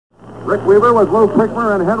Rick Weaver with Lou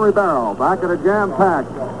Pickmer and Henry Barrow back at a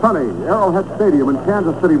jam-packed, sunny Arrowhead Stadium in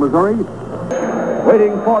Kansas City, Missouri.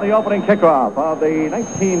 Waiting for the opening kickoff of the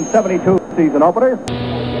 1972 season opener.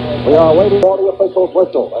 We are waiting for the official's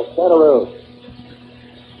whistle. That's Canaroo.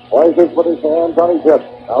 Poises with his hands on his hips.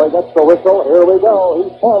 Now he gets the whistle. Here we go.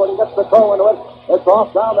 He's forward. He gets the throw into it. It's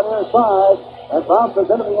off down the near side and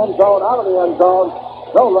bounces into the end zone, out of the end zone.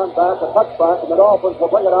 No run back, a touchback, and the Dolphins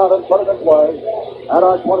will bring it out and put it in play at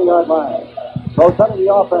our 20-yard line. So setting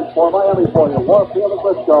the offense for Miami for you. Warfield and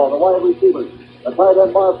Briscoe, the wide receivers. The tight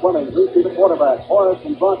end, Mark Fleming, receiving quarterback. Morris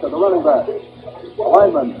and Bronca, the running back. The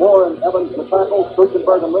linemen, Moore and Evans, the tackles.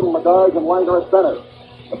 Stuckenberg and Little, the guards, and Langer at center.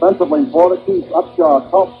 Defensively, for the Chiefs,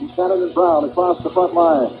 Upshaw, Culp, Buchanan, and Brown across the front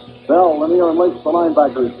line. Bell, Lanier, and Lynch, the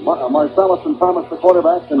linebackers. Marcellus and Thomas, the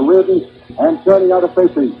quarterbacks, and Reardon and Kearney are the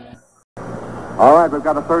safeties. All right, we've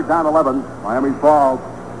got a 3rd down 11. Miami's ball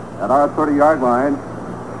at our 30-yard line.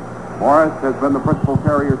 Morris has been the principal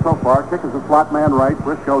carrier so far. Kick is a slot man right.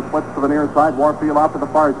 Briscoe splits to the near side. Warfield out to the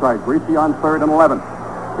far side. Greasy on 3rd and 11.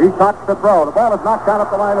 He cocks the throw. The ball is knocked down at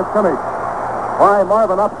the line of scrimmage by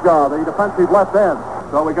Marvin Upshaw, the defensive left end.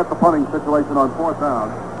 So we get the punting situation on 4th down.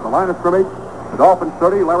 The line of scrimmage, the Dolphins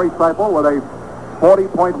 30. Larry Seipel with a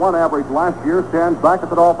 40.1 average last year stands back at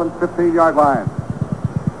the Dolphins' 15-yard line.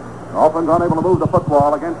 Dolphins unable to move the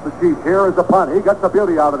football against the Chiefs. Here is the punt. He gets the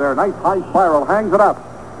beauty out of there. Nice high spiral. Hangs it up.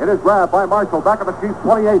 It is grabbed by Marshall. Back at the Chiefs'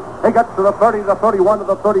 28. He gets to the 30, the 31, to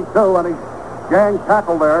the 32, and he gang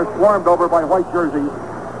tackled there, swarmed over by white jerseys.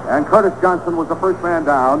 And Curtis Johnson was the first man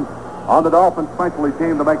down on the Dolphins specialty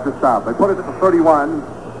team to make the stop. They put it at the 31,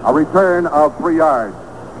 a return of 3 yards.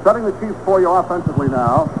 Setting the Chiefs for you offensively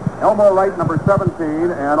now. Elmo Wright, number 17,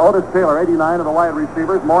 and Otis Taylor, 89, of the wide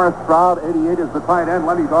receivers. Morris Stroud, 88, is the tight end.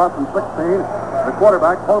 Lenny Dawson, 16, the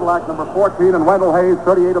quarterback. Podolak, number 14, and Wendell Hayes,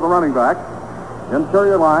 38, of the running back.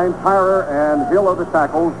 Interior line, Tyrer and Hill are the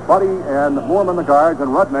tackles. Buddy and Moorman the guards,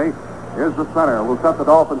 and Rudney is the center. We'll set the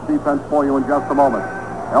Dolphins defense for you in just a moment.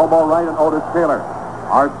 Elmo Wright and Otis Taylor.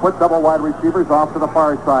 Our split double wide receivers off to the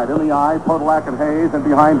far side. In the eye, Podolak and Hayes, and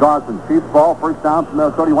behind Dawson. Chiefs ball, first down from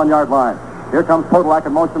the 31-yard line. Here comes Podolak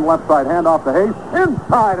in motion left side. Hand off to Hayes.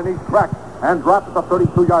 Inside, and he's cracked and dropped at the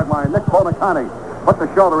 32-yard line. Nick Bonacani put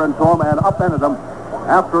the shoulder into him and upended him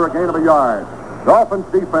after a gain of a yard. Dolphins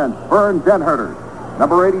defense, Vern Denherter.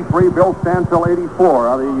 Number 83, Bill Stansel, 84.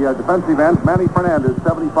 Are the defensive ends, Manny Fernandez,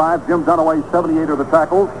 75. Jim Dunaway, 78 are the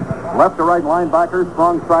tackles. Left to right linebackers,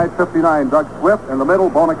 strong side, 59. Doug Swift. In the middle,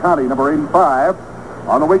 Bonacani, number 85.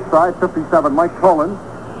 On the weak side, 57. Mike Colin.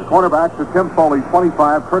 The cornerbacks are Tim Foley,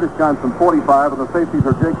 25. Curtis Johnson, 45. And the safeties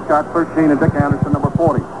are Jake Scott, 13. And Dick Anderson, number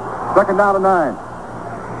 40. 2nd down and 9.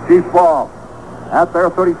 Chiefs ball at their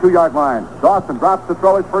 32-yard line. Dawson drops to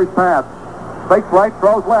throw his first pass. Fakes right,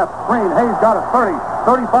 throws left. Screen. Hayes got it. 30,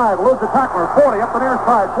 35. Eludes the tackler. 40 up the near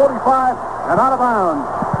side. 45 and out of bounds.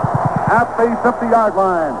 At the 50-yard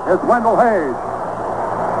line is Wendell Hayes.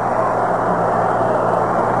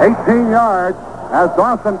 18 yards as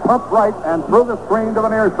Dawson pumped right and threw the screen to the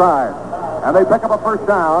near side. And they pick up a first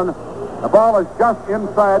down. The ball is just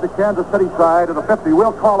inside the Kansas City side of the 50.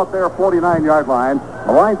 We'll call it their 49-yard line.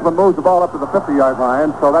 The linesman moves the ball up to the 50-yard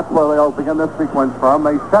line, so that's where they'll begin this sequence from.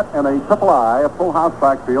 They set in a triple I, a full house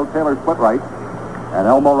backfield. Taylor split right, and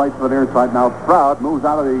Elmo right to the near side. Now Stroud moves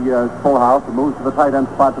out of the full house and moves to the tight end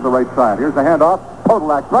spot to the right side. Here's the handoff.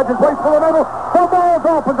 Podolak dredges way through the middle. The ball,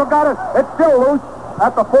 Dolphins have got it. It's still loose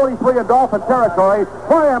at the 43 in Dolphin territory.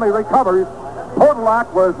 Miami recovers.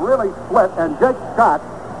 Podolak was really split, and Jake Scott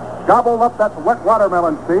gobbled up that wet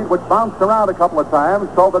watermelon seed, which bounced around a couple of times,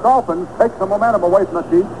 so the Dolphins take some momentum away from the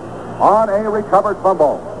Chiefs on a recovered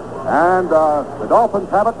fumble. And the Dolphins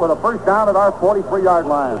have it with a first down at our 43-yard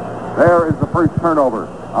line. There is the first turnover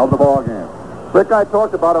of the ball game. Rick, I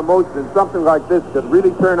talked about emotion, and something like this could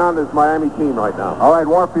really turn on this Miami team right now. All right,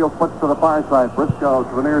 Warfield splits to the far side. Briscoe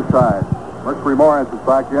to the near side. Mercury Morris is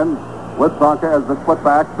back in with Zonka as the split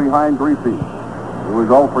backs behind Greasy. He was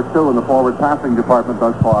 0 for 2 in the forward passing department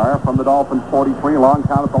thus far. From the Dolphins 43, long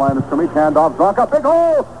count at the line of scrimmage. Handoff, Zonka, big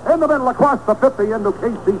hole in the middle across the 50 into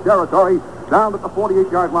KC territory. Down at the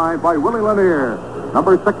 48-yard line by Willie Lanier.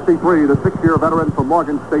 Number 63, the 6-year veteran from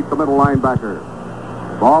Morgan State, the middle linebacker.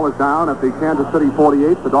 Ball is down at the Kansas City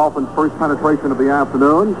 48, the Dolphins' first penetration of the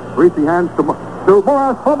afternoon. Greasy hands to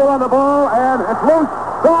Morris, fumble on the ball, and it's loose.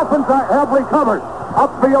 Dolphins have recovered.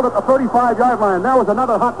 Upfield at the 35-yard line. There was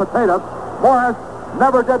another hot potato. Morris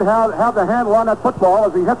never did have the handle on that football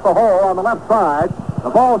as he hit the hole on the left side. The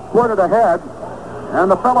ball squirted ahead, and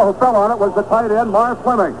the fellow who fell on it was the tight end, Marv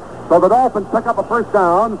Fleming. So the Dolphins pick up a first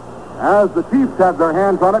down as the Chiefs had their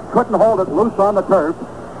hands on it, couldn't hold it loose on the turf.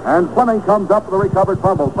 And Fleming comes up with a recovered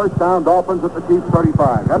fumble. First down, Dolphins at the Chiefs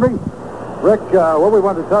 35. Henry? Rick, what we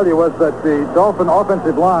wanted to tell you was that the Dolphin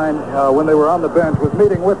offensive line, when they were on the bench, was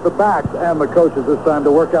meeting with the backs and the coaches this time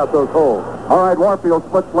to work out those holes. All right, Warfield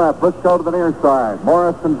splits left. Briscoe to the near side.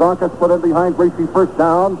 Morris and Zonka split in behind Greasy. First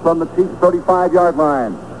down from the Chiefs 35-yard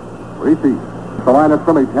line. Greasy, the line of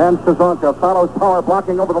scrimmage, hands to Zonka. Follows power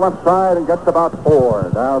blocking over the left side and gets about 4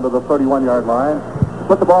 down to the 31-yard line.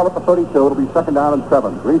 Put the ball at the 32. It'll be second down and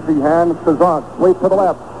 7. Greasy hands to Zonk. Sweep to the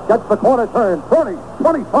left. Gets the corner turn. 30,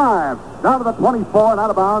 25. Down to the 24 and out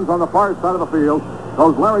of bounds on the far side of the field.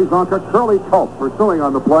 Goes Larry Zonka. Curly Culp pursuing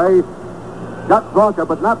on the play. Got Zonka,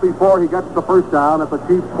 but not before he gets the first down at the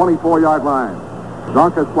Chiefs' 24-yard line.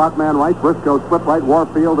 Zonka slot man right. Briscoe split right.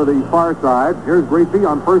 Warfield to the far side. Here's Greasy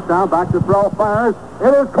on first down. Back to throw. Fires.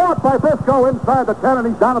 It is caught by Briscoe inside the 10, and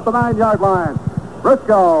he's down at the 9-yard line.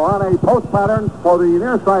 Briscoe on a post pattern for the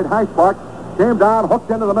near side hash mark. Came down,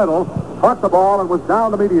 hooked into the middle, caught the ball, and was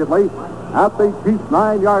down immediately at the Chiefs'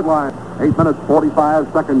 9-yard line. 8 minutes,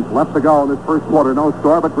 45 seconds left to go in this first quarter. No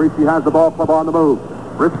score, but Greasy has the ball club on the move.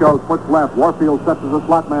 Briscoe splits left. Warfield sets as a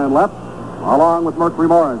slot man left, along with Mercury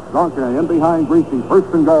Morris. Zonka in behind Greasy.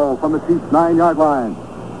 First and goal from the Chiefs' 9-yard line.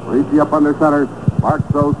 Greasy up under center. Marks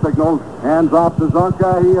those signals. Hands off to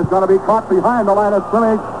Zonka. He is going to be caught behind the line of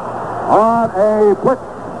scrimmage on a blitz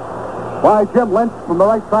by Jim Lynch from the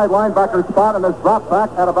right side linebacker spot, and is dropped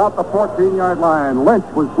back at about the 14-yard line. Lynch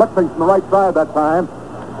was blitzing from the right side that time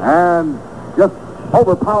and just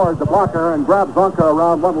overpowered the blocker and grabbed Zonka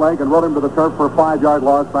around one leg and rode him to the turf for a 5-yard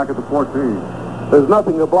loss back at the 14. There's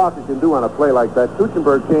nothing the blocker can do on a play like that.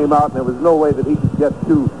 Kuchenberg came out, and there was no way that he could get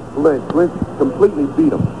to Lynch. Lynch completely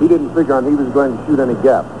beat him. He didn't figure on he was going to shoot any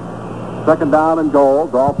gap. Second down and goal.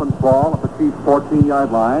 Dolphins ball at the Chiefs'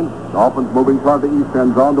 14-yard line. Dolphins moving toward the east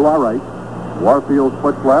end zone to our right. Warfield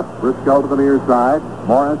splits left. Briscoe to the near side.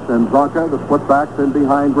 Morris and Zonka, the split backs in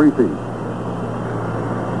behind Greasy.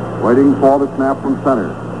 Waiting for the snap from center.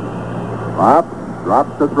 Bob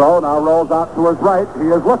drops the throw. Now rolls out to his right. He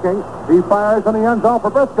is looking. He fires in the end zone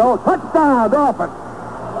for Briscoe. Touchdown, Dolphins.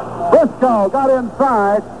 Briscoe got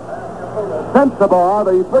inside. Sent the ball,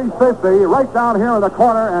 the 350, right down here in the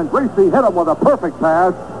corner, and Greasy hit him with a perfect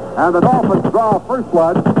pass, and the Dolphins draw first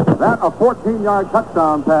blood. That a 14-yard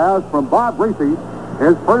touchdown pass from Bob Greasy,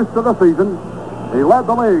 his first of the season. He led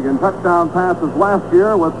the league in touchdown passes last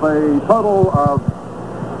year with a total of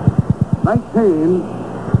 19,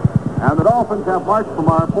 and the Dolphins have marched from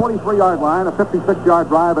our 43-yard line, a 56-yard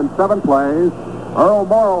drive in 7 plays. Earl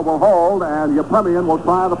Morrill will hold, and Yepremian will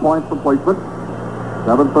try the point from placement.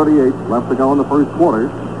 7:38 left to go in the first quarter.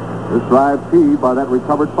 This drive keyed by that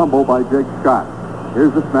recovered fumble by Jake Scott.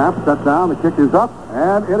 Here's the snap, set down, the kick is up,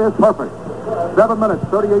 and it is perfect. 7 minutes,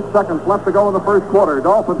 38 seconds left to go in the first quarter.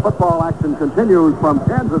 Dolphin football action continues from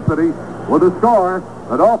Kansas City with a score,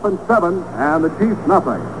 the Dolphins 7 and the Chiefs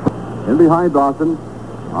nothing. In behind Dawson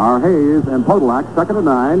are Hayes and Podolak, 2nd and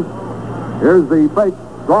 9. Here's the fake.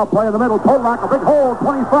 Draw play in the middle. Podolak, a big hole.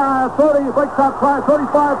 25, 30. Breaks outside.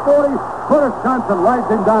 35, 40. Curtis Johnson rides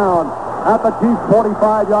him down at the Chiefs'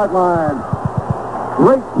 45-yard line.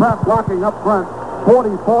 Great press blocking up front.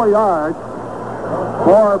 44 yards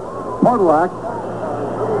for Podolak.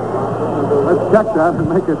 Let's check that and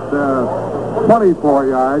make it 24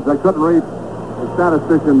 yards. I couldn't read the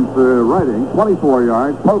statistician's writing. 24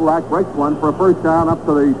 yards. Podolak breaks one for a first down up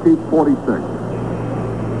to the Chiefs' 46.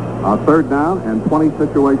 A third down and 20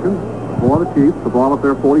 situation for the Chiefs. The ball at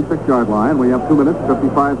their 46-yard line. We have 2 minutes,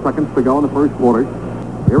 55 seconds to go in the first quarter.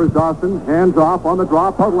 Here is Dawson. Hands off on the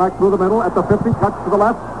draw. Podolak through the middle at the 50. Cuts to the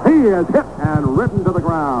left. He is hit and ridden to the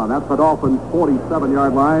ground. That's the Dolphins'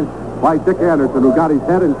 47-yard line by Dick Anderson, who got his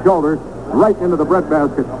head and shoulder right into the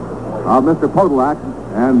breadbasket of Mr. Podolak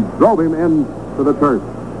and drove him into the turf.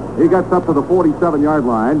 He gets up to the 47-yard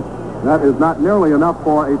line. That is not nearly enough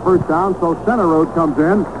for a first down, so Centerroad comes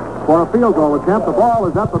in for a field goal attempt. The ball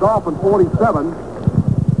is at the Dolphin 47,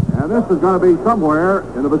 and this is going to be somewhere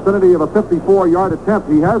in the vicinity of a 54-yard attempt.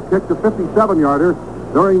 He has kicked a 57-yarder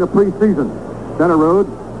during the preseason. Centerroad,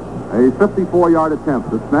 a 54-yard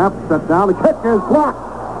attempt. The snap, set down. The kick is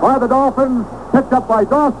blocked by the Dolphins, picked up by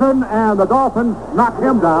Dawson, and the Dolphins knock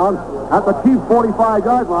him down at the Chiefs'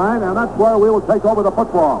 45-yard line, and that's where we will take over the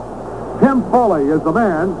football. Tim Foley is the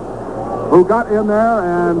man who got in there,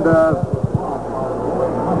 and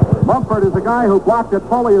Mumford is the guy who blocked it.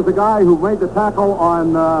 Foley is the guy who made the tackle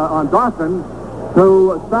on Dawson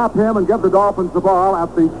to stop him and give the Dolphins the ball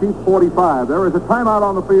at the Chiefs' 45. There is a timeout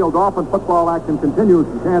on the field. Dolphin football action continues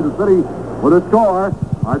in Kansas City with a score.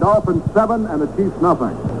 Our Dolphins 7 and the Chiefs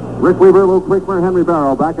nothing. Rick Weaver, Lou Creekmer, Henry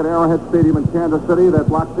Barrow back at Arrowhead Stadium in Kansas City. That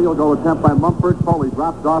blocked field goal attempt by Mumford. Foley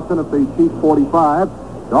dropped Dawson at the Chiefs 45.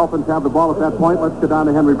 Dolphins have the ball at that point. Let's go down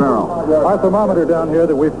to Henry Barrow. Our thermometer down here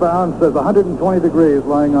that we found says 120 degrees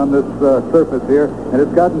lying on this surface here, and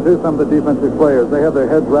it's gotten to some of the defensive players. They have their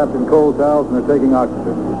heads wrapped in cold towels, and they're taking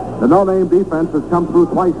oxygen. The no-name defense has come through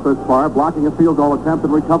twice this far, blocking a field goal attempt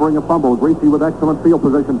and recovering a fumble. Greasy with excellent field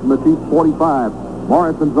position from the Chiefs 45.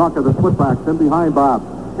 Morris and Zonka, the split-backs, in behind Bob.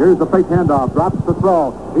 Here's the fake handoff, drops the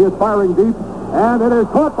throw. He is firing deep, and it is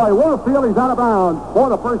caught by Warfield. He's out of bounds for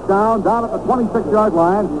the first down at the 26-yard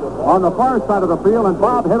line on the far side of the field, and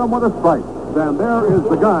Bob hit him with a strike. And there is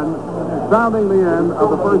the gun sounding the end of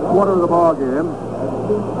the first quarter of the ball game.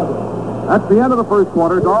 That's the end of the first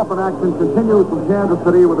quarter. Dolphin action continues from Kansas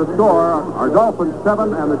City with a score. Our Dolphins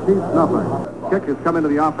 7 and the Chiefs nothing. Kick has come into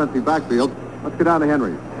the offensive backfield. Let's get down to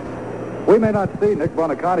Henry. We may not see Nick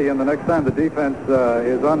Bonaconti in the next time the defense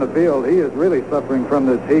is on the field. He is really suffering from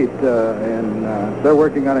this heat, and they're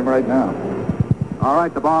working on him right now. All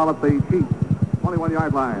right, the ball at the Chiefs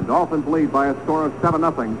 21-yard line. Dolphins lead by a score of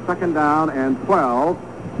 7-0. Second down and 12.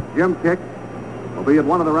 Jim Kick will be at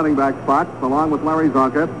one of the running back spots, along with Larry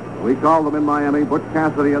Zonka. We call them in Miami Butch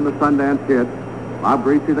Cassidy and the Sundance Kid. Bob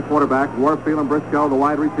Greasy, the quarterback. Warfield and Briscoe, the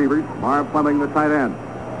wide receivers. Marv Fleming, the tight end.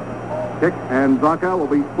 Kick and Zonka will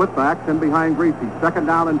be split backs in behind Greasy. Second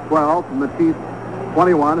down and 12 from the Chiefs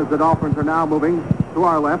 21 as the Dolphins are now moving to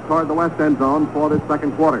our left toward the west end zone for this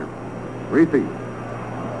second quarter. Greasy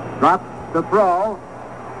drops the throw.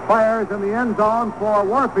 Fires in the end zone for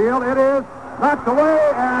Warfield. It is knocked away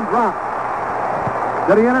and dropped.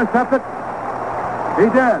 Did he intercept it? He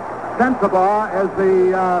did. Sensabaugh is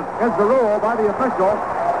the rule by the official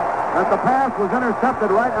that the pass was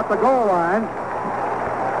intercepted right at the goal line.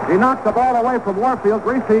 He knocked the ball away from Warfield.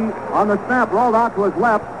 Greasy on the snap rolled out to his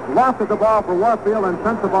left, lofted the ball for Warfield, and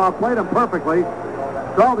Sensabaugh played him perfectly.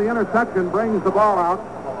 So the interception brings the ball out,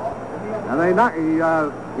 and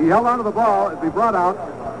he held onto the ball as he brought out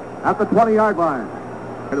at the 20-yard line.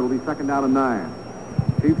 It will be second down and 9.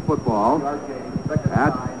 Chiefs football at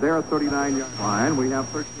their 39-yard line. We have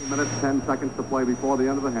 13 minutes, 10 seconds to play before the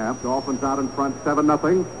end of the half. Dolphins out in front,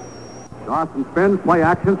 7-0. Dawson spins, play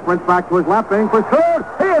action, sprints back to his left, being pursued.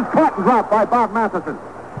 He is caught and dropped by Bob Matheson.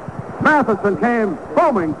 Matheson came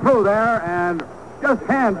foaming through there and just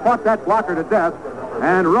hand-fought that blocker to death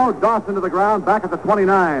and rode Dawson to the ground back at the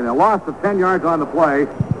 29. A loss of 10 yards on the play.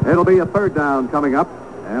 It'll be a third down coming up,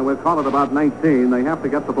 and we'll call it about 19. They have to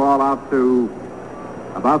get the ball out to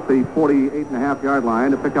about the 48.5-yard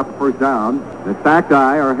line to pick up the first down. The stacked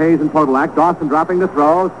eye are Hayes and Podolak. Dawson dropping the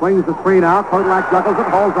throw, swings the screen out. Podolak juggles it,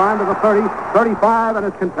 holds on to the 30, 35, and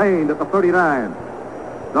is contained at the 39.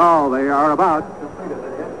 So they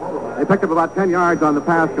picked up about 10 yards on the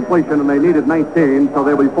pass completion, and they needed 19, so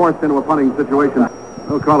they'll be forced into a punting situation.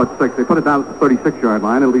 They'll call it 6. They put it down at the 36-yard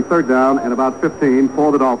line. It'll be third down and about 15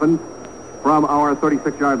 for the Dolphins from our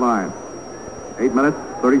 36-yard line. 8 minutes,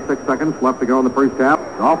 36 seconds left to go in the first half.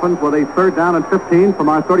 Dolphins with a third down and 15 from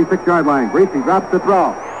our 36-yard line. Greasy drops the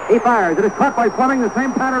throw. He fires. It is caught by Fleming. The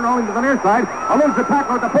same pattern rolling to the near side. Eludes the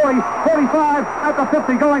tackle at the 40, 45, at the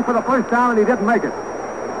 50, going for the first down, and he didn't make it.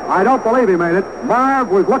 I don't believe he made it. Marv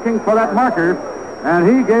was looking for that marker, and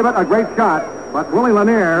he gave it a great shot. But Willie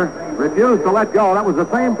Lanier refused to let go. That was the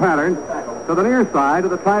same pattern to the near side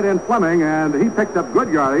of the tight end Fleming, and he picked up good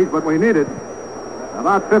yardage, but we needed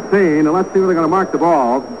about 15, and let's see where they're going to mark the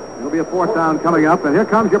ball. It'll be a fourth down coming up, and here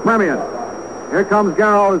comes your Premium. Here comes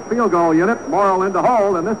Garrow's field goal unit. Morrill in to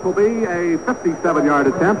hold, and this will be a 57-yard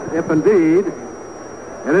attempt, if indeed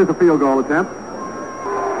it is a field goal attempt.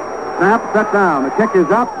 Snap, set down. The kick is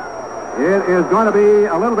up. It is going to be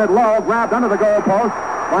a little bit low, grabbed under the goalpost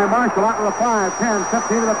by Marshall out to the 5, 10,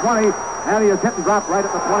 15 to the 20, and he is hit and dropped right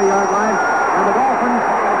at the 20-yard line, and the Dolphins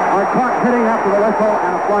are caught hitting after the whistle,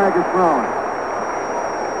 and a flag is thrown.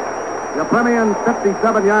 The Premium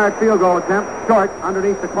 57-yard field goal attempt, short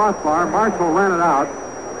underneath the crossbar. Marshall ran it out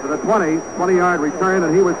to the 20-yard return,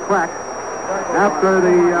 and he was cracked after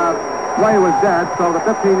the play was dead, so the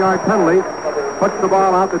 15-yard penalty puts the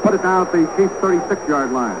ball out. They put it down at the Chiefs'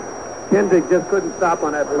 36-yard line. Kindig just couldn't stop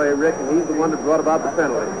on that play, Rick, and he's the one that brought about the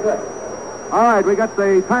penalty. All right, we got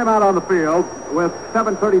the timeout on the field with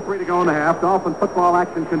 7:33 to go in the half. Dolphin football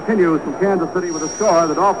action continues from Kansas City with a score.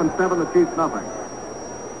 The Dolphins 7, the Chiefs nothing.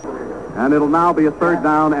 And it'll now be a third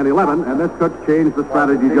down and 11, and this could change the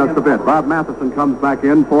strategy just a bit. Bob Matheson comes back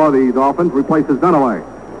in for the Dolphins, replaces Dunaway.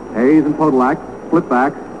 Hayes and Podolak split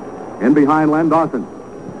backs in behind Len Dawson.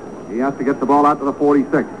 He has to get the ball out to the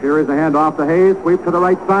 46. Here is a handoff to Hayes, sweep to the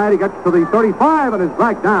right side. He gets to the 35 and is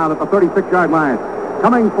dragged down at the 36-yard line.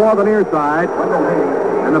 Coming for the near side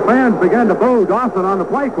And the fans began to boo Dawson on the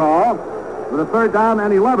play call with a 3rd down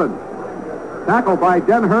and 11. Tackled by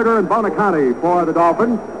Den Herder and Bonaconte for the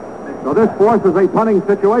Dolphins. So this forces a punting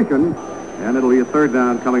situation. And it'll be a 3rd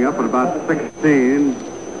down coming up at about 16,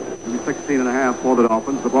 maybe 16 and a half for the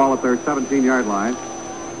Dolphins. The ball at their 17-yard line.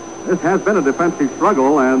 This has been a defensive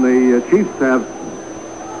struggle, and the Chiefs have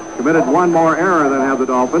committed one more error than have the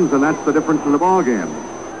Dolphins, and that's the difference in the ball game.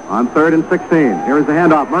 On 3rd and 16, here's the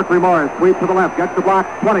handoff. Mercury Morris sweeps to the left, gets the block,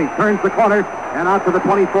 20, turns the corner, and out to the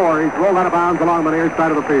 24. He's rolled out of bounds along the near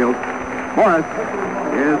side of the field. Morris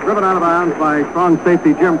is driven out of bounds by strong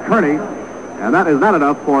safety Jim Kearney, and that is not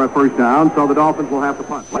enough for a 1st down, so the Dolphins will have to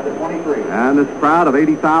punt. And this crowd of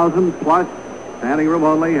 80,000 plus, standing room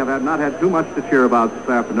only, have not had too much to cheer about this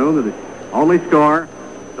afternoon. The only score,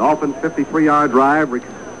 Dolphins' 53-yard drive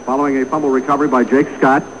following a fumble recovery by Jake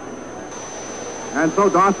Scott. And so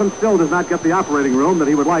Dawson still does not get the operating room that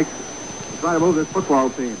he would like to try to move this football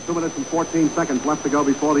team. 2 minutes and 14 seconds left to go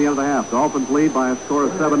before the end of the half. Dolphins lead by a score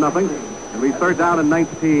of 7-0. It'll be 3rd down and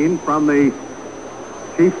 19 from the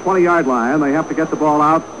Chiefs' 20-yard line. They have to get the ball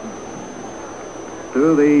out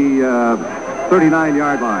to the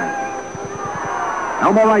 39-yard line.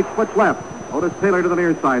 Elmo right splits left. Otis Taylor to the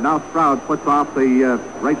near side. Now Stroud splits off the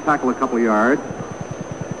right tackle a couple of yards.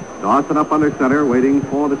 Dawson up under center, waiting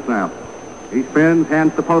for the snap. He spins,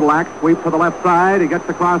 hands to Podolak, sweep to the left side. He gets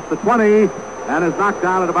across the 20 and is knocked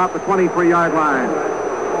down at about the 23-yard line.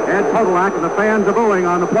 Ed Podolak and the fans are booing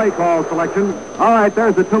on the play call selection. All right,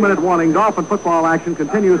 there's the 2-minute warning. Dolphin football action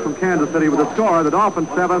continues from Kansas City with a score. The Dolphins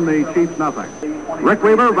 7, the Chiefs nothing. Rick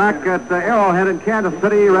Weaver back at Arrowhead in Kansas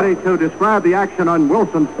City, ready to describe the action on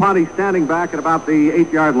Wilson's punt. He's standing back at about the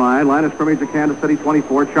 8-yard line. Line of scrimmage at Kansas City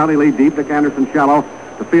 24. Charlie Lee deep, Dick Anderson shallow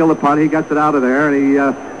to field the punt. He gets it out of there, and he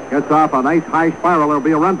gets off a nice high spiral. There'll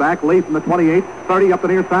be a run back. Lee from the 28, 30 up the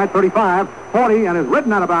near side, 35, 40, and is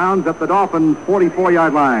ridden out of bounds at the Dolphins'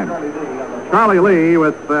 44-yard line. Charlie Lee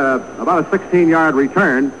with about a 16-yard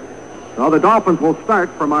return. So the Dolphins will start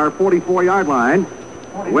from our 44-yard line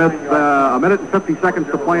with a minute and 50 seconds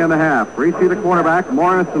to play in the half. Greasy the quarterback,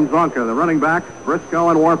 Morris and Zonka the running backs, Briscoe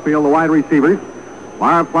and Warfield the wide receivers,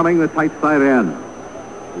 Marv Fleming the tight side end.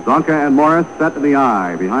 Zonka and Morris set in the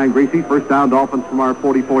eye. Behind Greasy, 1st down Dolphins from our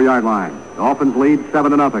 44-yard line. Dolphins lead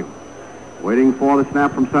 7-0. Waiting for the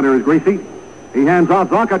snap from center is Greasy. He hands off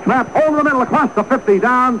Zonka, trap over the middle across the 50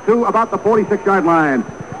 down to about the 46-yard line.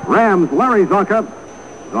 Rams, Larry Zonka.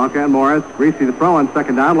 Zonka and Morris. Greasy to throw on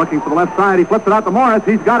 2nd down, looking for the left side. He flips it out to Morris.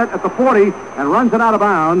 He's got it at the 40 and runs it out of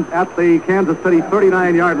bounds at the Kansas City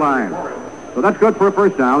 39-yard line. So that's good for a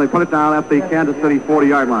 1st down. They put it down at the Kansas City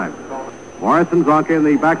 40-yard line. Morris and Zonka in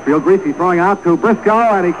the backfield. Greasy throwing out to Briscoe,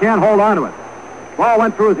 and he can't hold on to it. Ball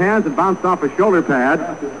went through his hands and bounced off his shoulder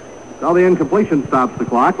pad. So the incompletion stops the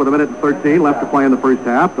clock with a minute and 13 left to play in the 1st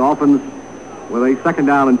half. Dolphins with a 2nd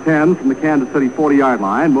down and 10 from the Kansas City 40-yard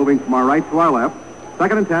line, moving from our right to our left.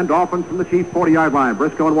 2nd and 10, Dolphins from the Chiefs 40-yard line.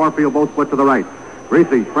 Briscoe and Warfield both split to the right.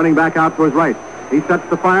 Greasy sprinting back out to his right. He sets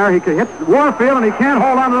the fire. He hits Warfield, and he can't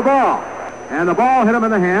hold on to the ball. And the ball hit him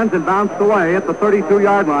in the hands and bounced away at the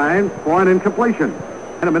 32-yard line for an incompletion.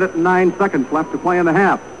 And a minute and 9 seconds left to play in the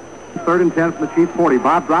half. 3rd and 10 from the Chiefs 40.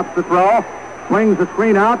 Bob drops the throw, swings the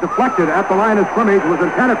screen out, deflected at the line of scrimmage, was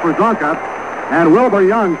intended for Zonka. And Wilbur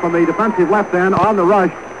Young from the defensive left end on the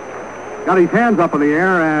rush got his hands up in the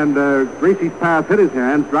air, and Greasy's pass hit his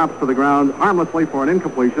hands, drops to the ground harmlessly for an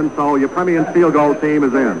incompletion, so your Premier's field goal team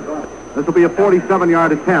is in. This will be a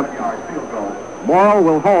 47-yard attempt. Morrow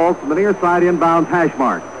will hold from the near side inbound hash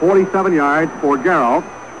mark. 47 yards for Garrow.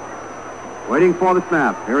 Waiting for the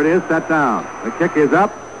snap. Here it is, set down. The kick is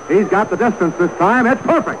up. He's got the distance this time. It's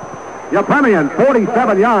perfect. Yepremian,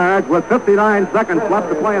 47 yards with 59 seconds left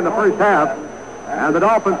to play in the 1st half. And the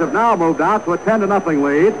Dolphins have now moved out to a 10-0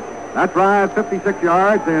 lead. That drive, 56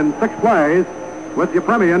 yards in 6 plays, with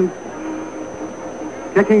Yepremian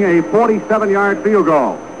kicking a 47-yard field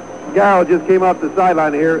goal. Garrow just came off the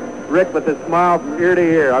sideline here, Rick, with a smile from ear to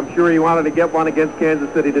ear. I'm sure he wanted to get one against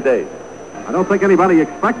Kansas City today. I don't think anybody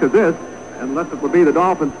expected this, unless it would be the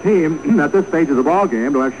Dolphins team at this stage of the ball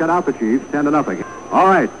game to have shut out the Chiefs 10-0. All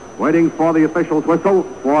right, waiting for the official's whistle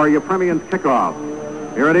for Yepremian's kickoff.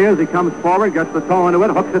 Here it is. He comes forward, gets the toe into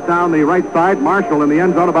it, hooks it down the right side. Marshall in the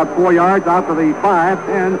end zone about 4 yards out to the 5,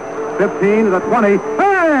 10, 15 to the 20.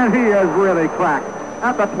 And he is really cracked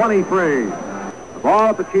at the 23. The ball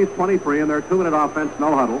at the Chiefs 23 in their 2-minute offense,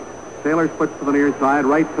 no huddle. Taylor splits to the near side,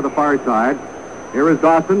 right to the far side. Here is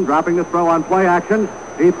Dawson dropping the throw on play action.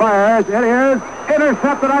 He fires. It is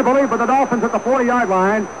intercepted, I believe, by the Dolphins at the 40-yard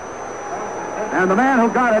line. And the man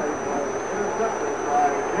who got it,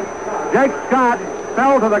 Jake Scott,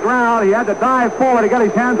 fell to the ground. He had to dive forward to get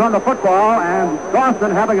his hands on the football, and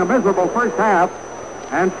Dawson having a miserable first half.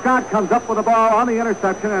 And Scott comes up with the ball on the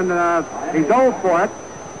interception, and he dove for it.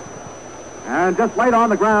 And just laid on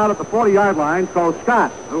the ground at the 40-yard line. So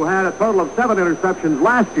Scott, who had a total of 7 interceptions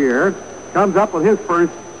last year, comes up with his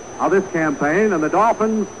first of this campaign. And the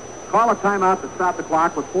Dolphins call a timeout to stop the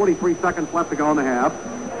clock with 43 seconds left to go in the half.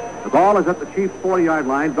 The ball is at the Chiefs' 40-yard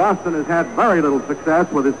line. Dawson has had very little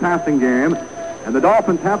success with his passing game. And the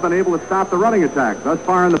Dolphins have been able to stop the running attack thus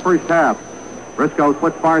far in the first half. Briscoe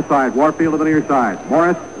splits far side. Warfield to the near side.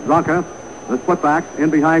 Morris, Zonka, the split back in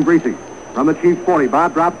behind Greasy. From the Chiefs 40,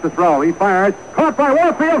 Bob drops to throw. He fires. Caught by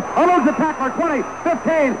Warfield. Eludes the tackler. 20,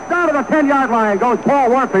 15. Down to the 10-yard line goes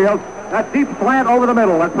Paul Warfield. That deep slant over the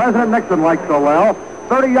middle that President Nixon likes so well.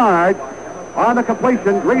 30 yards on the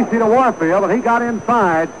completion. Greasy to Warfield, and he got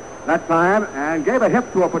inside that time and gave a hip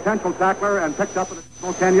to a potential tackler and picked up an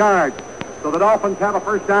additional 10 yards. So the Dolphins have a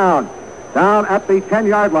first down at the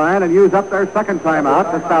 10-yard line and use up their second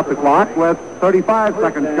timeout to stop the clock with 35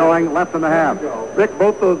 seconds showing left in the half. Rick,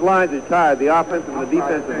 both those lines are tired, the offensive and the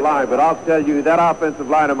defensive line, but I'll tell you, that offensive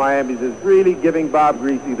line of Miami's is really giving Bob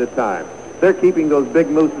Greasy the time. They're keeping those big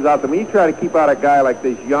mooses out there. When you try to keep out a guy like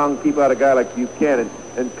this Young, keep out a guy like Buchanan,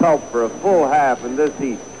 and Culp for a full half in this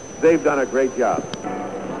heat, they've done a great job.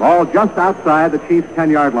 Ball just outside the Chiefs'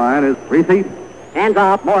 10-yard line is Greasy. Hands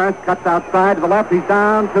off. Morris cuts outside to the left. He's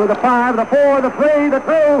down to the 5, the 4, the 3, the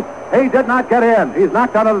 2. He did not get in. He's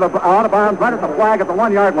knocked out of bounds right at the flag at the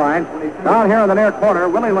 1-yard line. Down here in the near corner,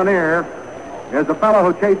 Willie Lanier is the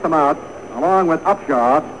fellow who chased him out, along with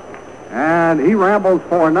Upshaw. And he rambles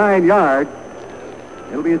for 9 yards.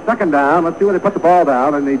 It'll be a second down. Let's see when they put the ball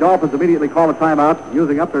down. And the Dolphins immediately call a timeout,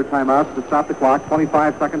 using up their timeouts to stop the clock.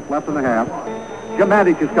 25 seconds left in the half. Jim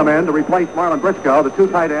Mandich has come in to replace Marlon Briscoe. The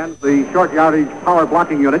 2 tight ends, the short yardage power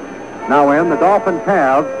blocking unit, now in. The Dolphins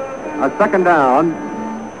have a second down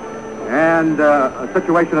and a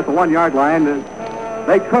situation at the 1-yard line.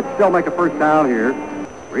 They could still make a first down here.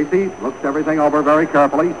 Greasy looks everything over very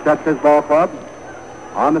carefully, sets his ball club.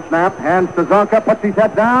 On the snap, hands to Zonka, puts his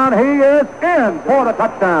head down. He is in for the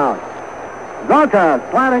touchdown.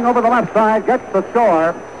 Zonka slanting over the left side, gets the score,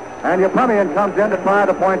 and Yepremian comes in to try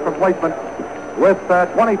the point for placement with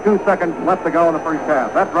 22 seconds left to go in the first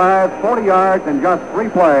half. That drive, 40 yards in just 3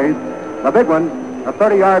 plays. The big one, a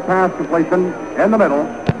 30-yard pass completion in the middle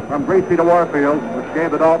from Greasy to Warfield, which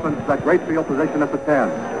gave the Dolphins that great field position at the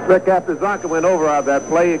 10. Rick, after Zonka went over on that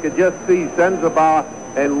play, you could just see Senzabaugh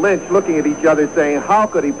and Lynch looking at each other saying, how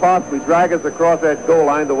could he possibly drag us across that goal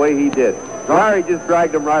line the way he did? Larry just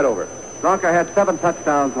dragged him right over. Zonka had 7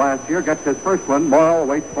 touchdowns last year, gets his first one. Morrill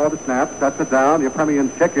waits for the snap, sets it down.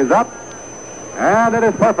 Yepremian's kick is up. And it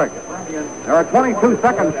is perfect. There are 22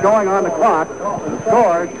 seconds showing on the clock. The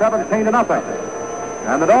score is 17-0.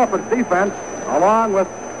 And the Dolphins defense, along with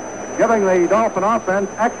giving the Dolphin offense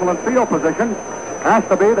excellent field position, has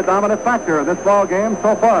to be the dominant factor in this ball game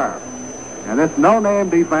so far. And this no-name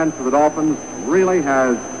defense of the Dolphins really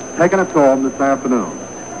has taken its toll this afternoon.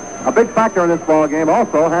 A big factor in this ball game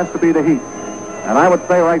also has to be the heat. And I would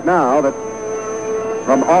say right now that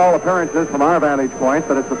from all appearances from our vantage point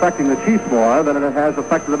that it's affecting the Chiefs more than it has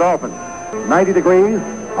affected the Dolphins. 90 degrees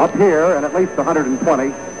up here and at least 120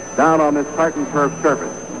 down on this tartan turf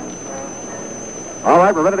surface. All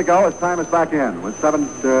right, we're ready to go as time is back in with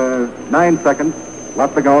 9 seconds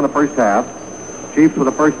left to go in the first half. Chiefs with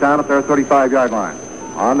a first down at their 35-yard line.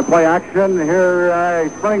 On the play action,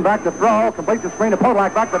 here sprinting back to throw, complete the screen to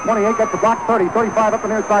Podolak, back to 28, gets the block, 30, 35 up the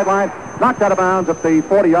near sideline, knocked out of bounds at the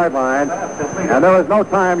 40-yard line, and there was no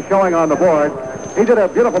time showing on the board. He did a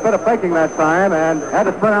beautiful bit of faking that time and had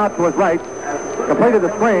to sprint out to his right, completed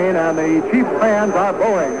the screen, and the Chiefs fans are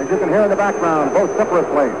booing, as you can hear in the background,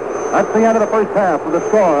 vociferously. That's the end of the first half with the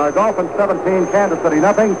score. Our Dolphins 17, Kansas City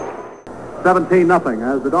nothing.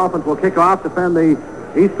 17-0 as the Dolphins will kick off, defend the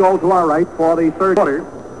east goal to our right for the third quarter.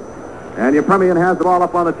 And Yepremian has the ball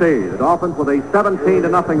up on the tee. The Dolphins with a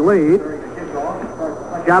 17-0 lead.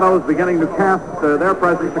 Shadows beginning to cast their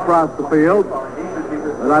presence across the field.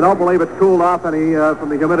 But I don't believe it's cooled off any from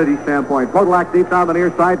the humidity standpoint. Podolak deep down the near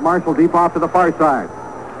side. Marshall deep off to the far side.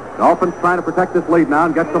 Dolphins trying to protect this lead now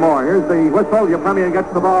and get some more. Here's the whistle. Yepremian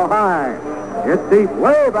gets the ball high. It's deep,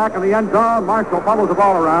 way back in the end zone. Marshall fumbles the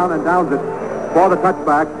ball around and downs it for the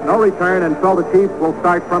touchback. No return, and so the Chiefs will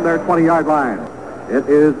start from their 20-yard line. It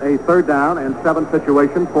is a 3rd down and 7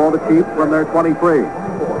 situation for the Chiefs from their 23.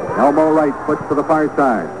 Elmo Wright puts to the far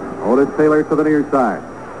side. Otis Taylor to the near side.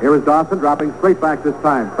 Here is Dawson dropping straight back this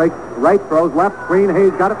time. Fakes right, throws left, screen.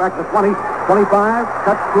 Hayes got it back to 20. 25,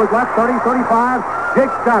 cuts to his left, 30, 35. Jake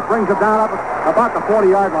Scott brings it down up about the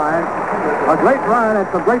 40-yard line. A great run and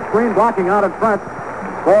some great screen blocking out in front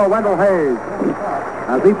for Wendell Hayes.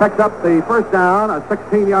 As he picks up the first down, a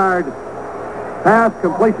 16-yard pass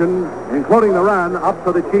completion, including the run, up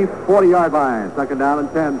to the Chiefs' 40-yard line. Second down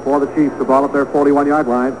and 10 for the Chiefs. The ball at their 41-yard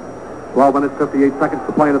line. 12 minutes, 58 seconds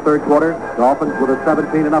to play in the third quarter. Dolphins with a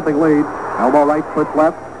 17-0 lead. Elbow right, push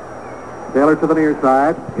left. Taylor to the near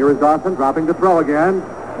side. Here is Dawson dropping to throw again.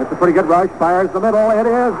 It's a pretty good rush. Fires the middle. It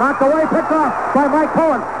is knocked away. Picked off by Mike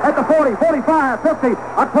Cohen at the 40, 45, 50.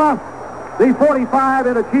 Across the 45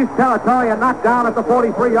 into Chiefs territory and knocked down at the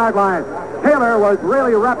 43-yard line. Taylor was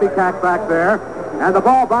really rappy-cack back there. And the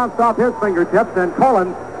ball bounced off his fingertips. And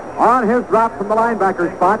Cohen, on his drop from the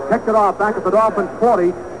linebacker spot, picked it off back at the Dolphins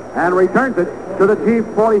 40 and returns it to the Chiefs'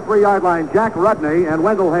 43-yard line. Jack Rudney and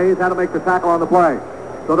Wendell Hayes had to make the tackle on the play.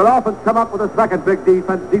 So the Dolphins come up with a second big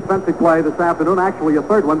defensive play this afternoon, actually a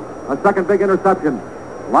third one, a second big interception.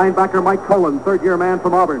 Linebacker Mike Cohen, third-year man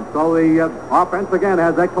from Auburn. So the offense again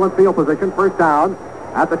has excellent field position. First down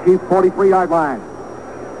at the Chiefs' 43-yard line.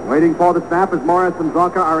 Waiting for the snap as Morris and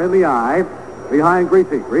Zonka are in the eye. Behind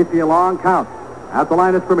Greasy. Greasy a long count at the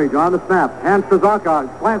line of scrimmage on the snap. Hands to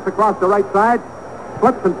Zonka. Slants across the right side.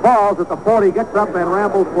 Slips and falls at the 40. Gets up and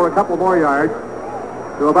rambles for a couple more yards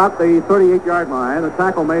to about the 38-yard line. A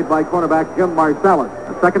tackle made by cornerback Jim Marcellus.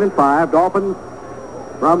 A 2nd and 5. Dolphins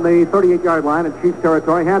from the 38-yard line in Chiefs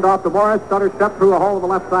territory. Hand off to Morris. Stutter step through a hole on the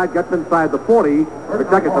left side. Gets inside the 40. The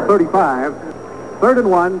check is the 35. 3rd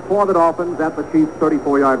and 1 for the Dolphins at the Chiefs'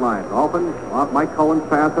 34-yard line. Dolphins off Mike Cohen's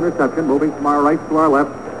pass interception. Moving from our right to our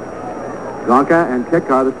left. Zonka and Kick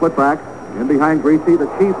are the split backs. In behind Greasy, the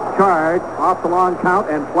Chiefs charge off the long count,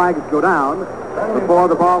 and flags go down before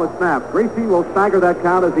the ball is snapped. Greasy will stagger that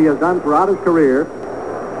count as he has done throughout his career.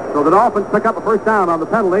 So the Dolphins pick up a first down on the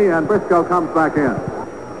penalty, and Briscoe comes back in.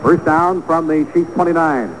 First down from the Chiefs'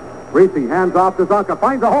 29. Greasy hands off to Zonka,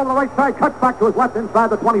 finds a hole on the right side, cuts back to his left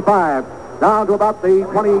inside the 25, down to about the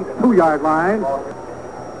 22-yard line.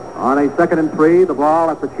 On a 2nd and 3, the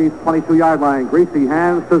ball at the Chiefs' 22-yard line. Greasy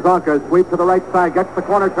hands to Zonka, sweep to the right side, gets the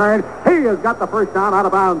corner turn. He has got the first down out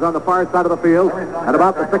of bounds on the far side of the field at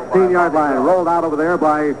about the 16-yard line. Rolled out over there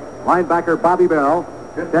by linebacker Bobby Bell,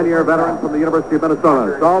 10-year veteran from the University of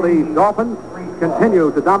Minnesota. So the Dolphins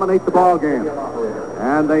continue to dominate the ball game.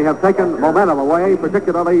 And they have taken momentum away,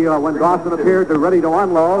 particularly when Dawson appeared ready to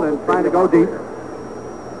unload and trying to go deep.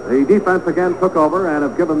 The defense again took over and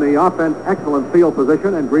have given the offense excellent field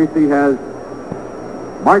position, and Greasy has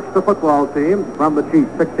marched the football team from the Chiefs'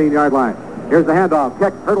 16-yard line. Here's the handoff.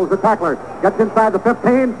 Kick, hurdles the tackler, gets inside the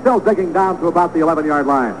 15, still digging down to about the 11-yard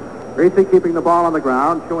line. Greasy keeping the ball on the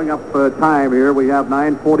ground, chewing up time here. We have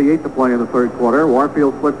 9:48 to play in the third quarter.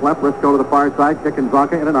 Warfield splits left, Briscoe to the far side, Kick and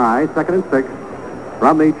Zonka in an eye. 2nd and 6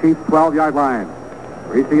 from the Chiefs' 12-yard line.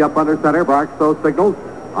 Greasy up under center, barks those signals.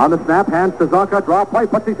 On the snap, hands to Zonka, draw play,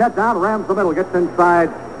 puts his head down, rams the middle, gets inside.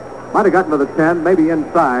 Might have gotten to the 10, maybe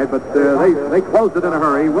inside, but they closed it in a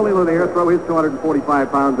hurry. Willie Lanier throw his 245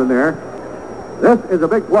 pounds in there. This is a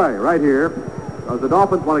big play right here, because the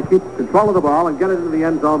Dolphins want to keep control of the ball and get it into the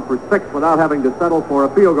end zone for 6 without having to settle for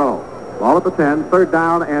a field goal. Ball at the 10, 3rd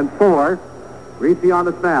down and 4. Greasy on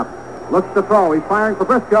the snap. Looks to throw. He's firing for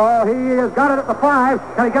Briscoe. He has got it at the 5.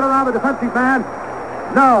 Can he get around the defensive man?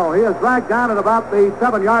 No, he is dragged down at about the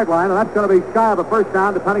 7-yard line, and that's going to be shy of a first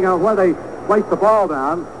down, depending on where they place the ball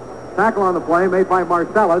down. Tackle on the play made by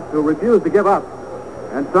Marcellus, who refused to give up.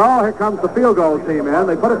 And so here comes the field goal team in.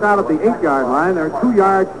 They put it down at the 8-yard line. They're 2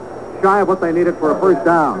 yards shy of what they needed for a first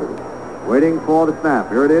down. Waiting for the snap.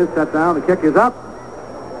 Here it is, set down. The kick is up,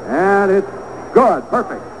 and it's good,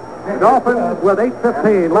 perfect. The Dolphins with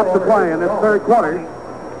 8:15 left to play in this third quarter.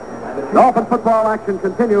 Dolphin football action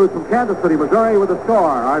continues from Kansas City, Missouri with the score.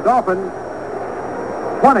 Our Dolphins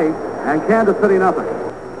 20 and Kansas City nothing.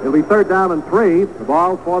 It'll be 3rd down and 3. The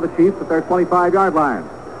ball for the Chiefs at their 25-yard line.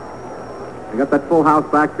 They got that full house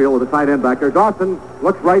backfield with a tight end back there. Dawson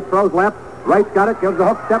looks right, throws left. Right's got it, gives a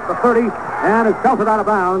hook step to 30, and is belted out of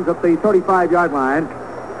bounds at the 35-yard line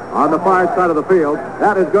on the far side of the field.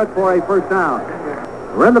 That is good for a first down.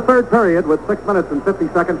 We're in the third period with 6 minutes and 50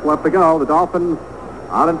 seconds left to go. The Dolphins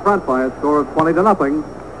out in front by a score of 20-0,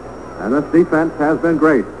 and this defense has been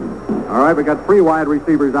great. All right, we got 3 wide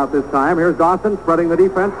receivers out this time. Here's Dawson spreading the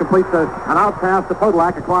defense, completes an out pass to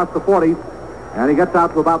Podolak across the 40, and he gets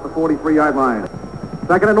out to about the 43-yard line.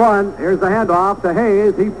 2nd and 1. Here's the handoff to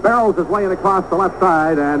Hayes. He barrels his way in across the left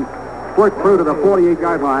side and squirts through to the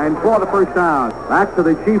 48-yard line for the first down. Back to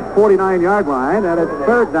the Chiefs' 49-yard line, and it's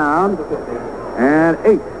 3rd down and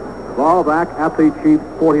 8. The ball back at the Chiefs'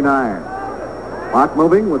 49. Clock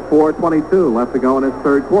moving with 4:22 left to go in his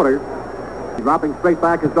third quarter. Dropping straight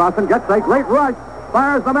back as Dawson gets a great rush.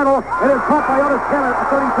 Fires the middle. It is caught by Otis Taylor at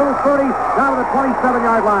 32-30 down to the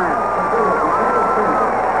 27-yard line.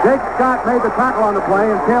 Jake Scott made the tackle on the play,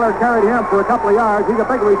 and Taylor carried him for a couple of yards. He's a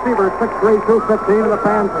big receiver, 6'3", 215, and the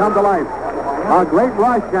fans come to life. A great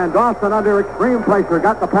rush, and Dawson, under extreme pressure,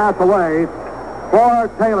 got the pass away for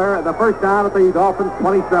Taylor, the first down at the Dolphins'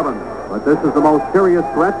 27. But this is the most serious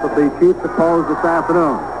threat that the Chiefs have posed this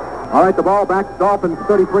afternoon. All right, the ball back to Dolphins'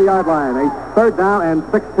 33-yard line. A third down and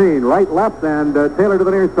 16. Right, left, and Taylor to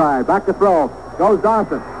the near side. Back to throw. Goes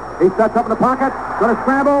Dawson. He sets up in the pocket. Going to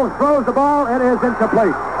scramble. Throws the ball. It is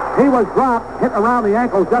incomplete. He was dropped, hit around the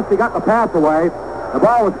ankles just as he got the pass away. The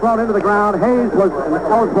ball was thrown into the ground. Hayes was an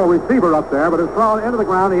eligible receiver up there, but it was thrown into the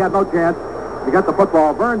ground. He had no chance to get the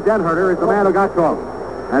football. Vern Denherter is the man who got to him.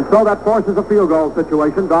 And so that forces a field goal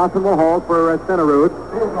situation. Dawson will hold for Stenerud.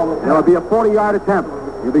 It'll be a 40-yard attempt.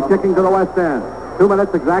 He'll be kicking to the west end. 2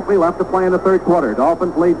 minutes exactly left to play in the third quarter.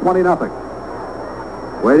 Dolphins lead 20-0.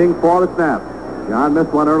 Waiting for the snap. John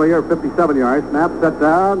missed one earlier, 57 yards. Snap set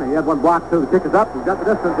down. He had one blocked too. The kick is up. He's got the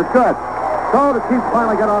distance. It's good. So the Chiefs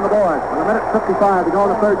finally get on the board. With a minute 55 to go in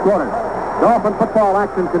the third quarter. Dolphin football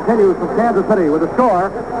action continues from Kansas City with a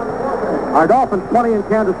score. Our Dolphins 20 and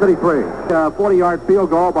Kansas City 3. A 40-yard field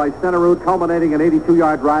goal by Stenerud, culminating an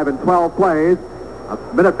 82-yard drive in 12 plays. A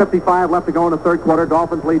minute 55 left to go in the third quarter.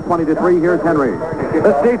 Dolphins lead 20-3. Here's Henry.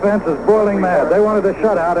 This defense is boiling mad. They wanted a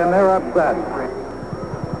shutout, and they're upset.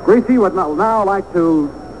 Greasy would now like to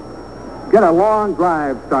get a long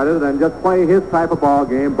drive started and just play his type of ball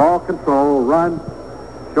game. Ball control, run,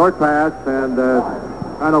 short pass, and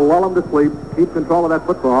trying to lull him to sleep. Keep control of that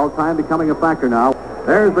football. Time becoming a factor now.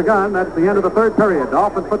 There's the gun. That's the end of the third period.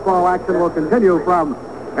 Dolphin football action will continue from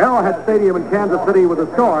Arrowhead Stadium in Kansas City with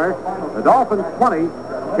a score. The Dolphins 20,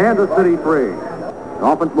 Kansas City 3.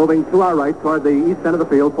 Dolphins moving to our right toward the east end of the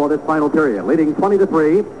field for this final period. Leading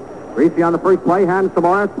 20-3. Greasy on the first play, hands to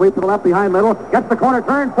Morris, sweep to the left behind middle, gets the corner,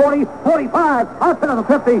 turn, 40, 45, outside of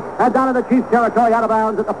the 50, and down into Chiefs territory, out of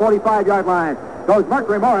bounds at the 45-yard line. Goes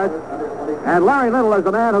Mercury Morris, and Larry Little is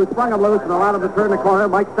the man who sprung him loose and allowed him to turn the corner.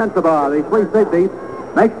 Mike Sensabaugh, the free safety,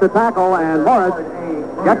 makes the tackle, and Morris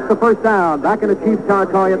gets the first down, back into Chiefs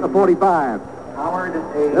territory at the 45.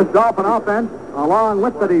 This Dolphin offense, along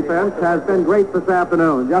with the defense, has been great this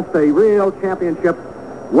afternoon. Just a real championship,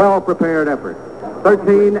 well-prepared effort.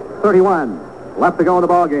 13-31 left to go in the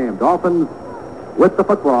ball game. Dolphins with the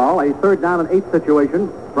football. A third down and 8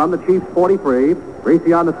 situation from the Chiefs 43.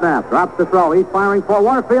 Greasy on the snap. Drops the throw. He's firing for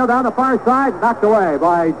Warfield down the far side. Knocked away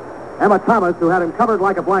by Emma Thomas, who had him covered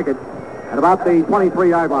like a blanket at about the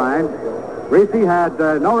 23-yard line. Greasy had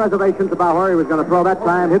no reservations about where he was going to throw that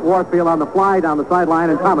time. Hit Warfield on the fly down the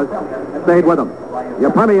sideline, and Thomas stayed with him.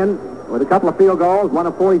 Yapremian with a couple of field goals, one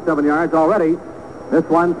of 47 yards already. This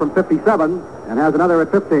one from 57 and has another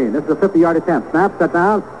at 15. This is a 50-yard attempt. Snap, set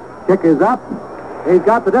down. Kick is up. He's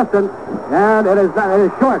got the distance, and it is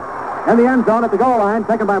short. In the end zone at the goal line,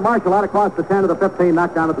 taken by Marshall out across the 10 to the 15,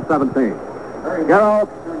 knocked down at the 17. Garrow,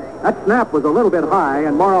 that snap was a little bit high,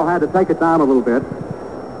 and Morrow had to take it down a little bit.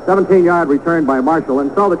 17-yard return by Marshall,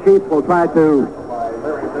 and so the Chiefs will try to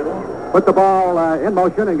put the ball in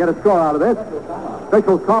motion and get a score out of this.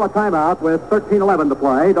 Officials call a timeout with 13-11 to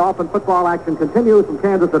play. Dolphin football action continues from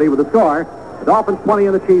Kansas City with a score. The Dolphins 20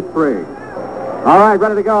 and the Chiefs 3. All right,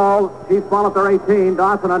 ready to go. Chiefs ball at their 18.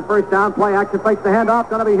 Dawson on first down. Play action, fakes the handoff.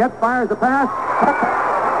 Going to be hit. Fires the pass.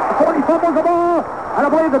 40 fumbles the ball. I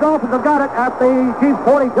don't believe the Dolphins have got it at the Chiefs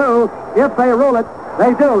 42. If they rule it,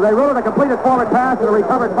 they do. They rule it a completed forward pass and a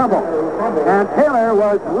recovered fumble. And Taylor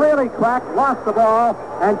was really cracked, lost the ball,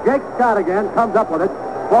 and Jake Scott again comes up with it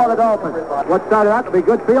for the Dolphins. What started out to be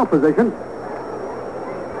good field position.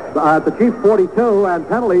 The Chiefs 42, and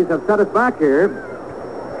penalties have set us back here.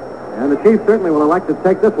 And the Chiefs certainly will elect to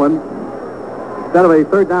take this one. Instead of a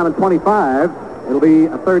third down and 25, it'll be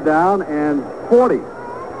a third down and 40.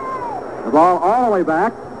 The ball all the way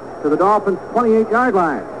back to the Dolphins' 28-yard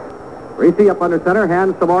line. Greasy up under center,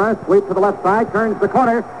 hands to Morris, sweep to the left side, turns the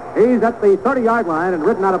corner. He's at the 30-yard line and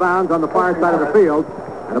ridden out of bounds on the far side of the field.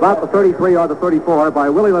 And about the 33 or the 34 by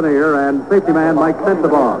Willie Lanier and safety man Mike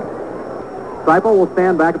Sensabaugh. Seipel will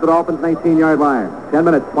stand back at the Dolphins' 19-yard line. 10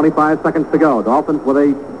 minutes, 25 seconds to go. Dolphins with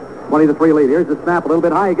a 20-3 lead. Here's the snap a little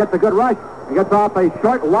bit high. He gets a good rush. He gets off a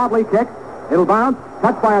short, wobbly kick. It'll bounce.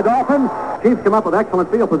 Touched by a Dolphin. Chiefs come up with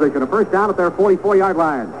excellent field position. A first down at their 44-yard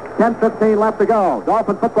line. 10-15 left to go.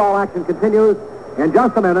 Dolphin football action continues. In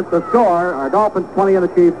just a minute, the score are Dolphins 20 and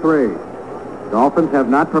the Chiefs 3. Dolphins have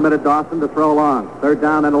not permitted Dawson to throw long. Third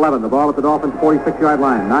down and 11. The ball at the Dolphins' 46-yard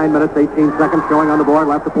line. 9 minutes, 18 seconds showing on the board.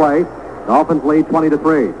 Left to play. Dolphins lead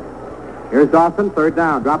 20-3. Here's Dawson, third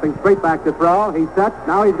down, dropping straight back to throw. He's set.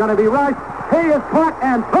 Now he's going to be rushed. He is caught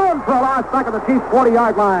and thrown for a loss back at the Chiefs'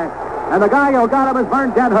 40-yard line. And the guy who got him is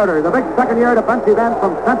Vern Denherter, the big second-year defensive end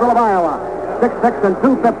from Central of Iowa. 6'6" and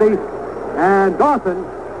 250. And Dawson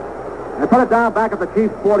has put it down back at the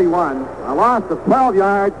Chiefs' 41. A loss of 12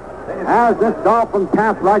 yards as this Dolphin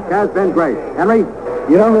pass rush has been great. Henry?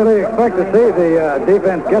 You don't really expect to see the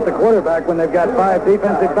defense get the quarterback when they've got 5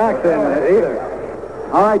 defensive backs in either.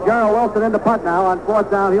 All right, Gerald Wilson in the punt now on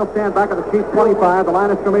fourth down. He'll stand back at the Chiefs' 25. The line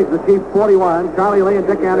of scrimmage is the Chiefs' 41. Charlie Lee and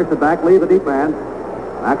Dick Anderson back. Leave the deep man.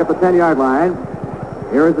 Back at the 10-yard line.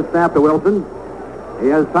 Here is the snap to Wilson. He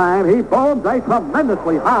has time. He booms a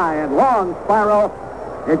tremendously high and long spiral.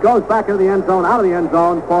 It goes back into the end zone, out of the end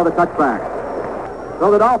zone for the touchback.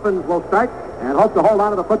 So the Dolphins will start and hope to hold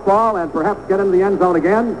on to the football and perhaps get into the end zone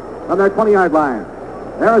again from their 20-yard line.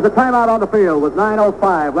 There is a timeout on the field with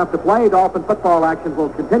 9:05 left to play. Dolphin football action will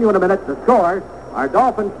continue in a minute. The score are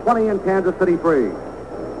Dolphins 20 and Kansas City 3. As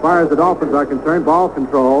far as the Dolphins are concerned, ball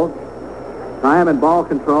control, time and ball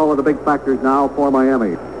control are the big factors now for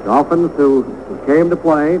Miami. Dolphins who came to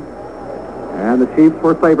play, and the Chiefs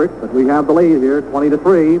were favorites, but we have the lead here,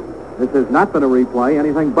 20-3. This has not been a replay,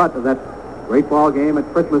 anything but that great ball game at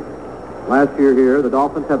Christmas last year here. The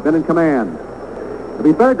Dolphins have been in command. It'll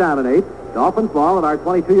be third down and 8. Dolphins ball at our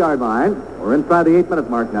 22-yard line. We're inside the 8-minute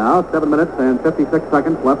mark now. 7 minutes and 56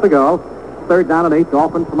 seconds left to go. Third down and 8.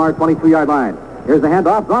 Dolphins from our 22-yard line. Here's the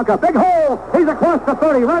handoff. Zonka, big hole. He's across the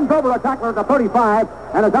 30. Runs over a tackler at the 35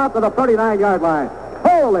 and is out to the 39-yard line.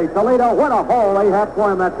 Holy Toledo, what a hole they had for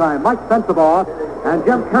him that time. Mike Sensabaugh and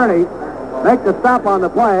Jim Kearney make the stop on the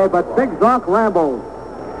play, but Big Zonk rambles.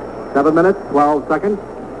 7 minutes, 12 seconds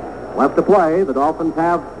left to play. The Dolphins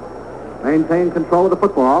have maintained control of the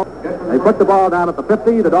football. They put the ball down at the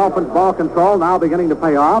 50. The Dolphins' ball control now beginning to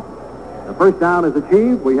pay off. The first down is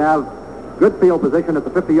achieved. We have good field position at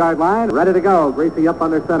the 50-yard line. Ready to go. Greasy up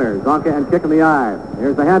under center. Zonka and kick in the eye.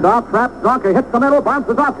 Here's the handoff. Trap. Zonka hits the middle.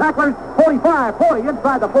 Bounces off tacklers. 45, 40,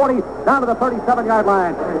 inside the 40, down to the 37-yard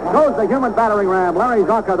line. Goes the human battering ram. Larry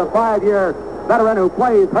Zonka, the 5-year veteran who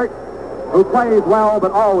plays hurt, who plays well,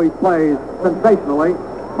 but always plays sensationally.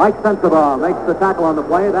 Mike Sensabaugh makes the tackle on the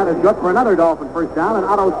play. That is good for another Dolphin first down, and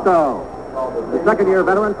Otto Stowe, the second-year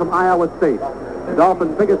veteran from Iowa State. The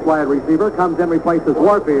Dolphins' biggest wide receiver comes in, replaces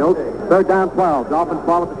Warfield. Third down 12. Dolphins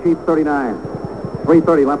ball at the Chiefs 39.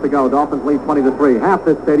 3:30 left to go. Dolphins lead 20-3. Half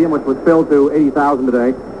this stadium, which was filled to 80,000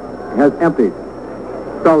 today, has emptied.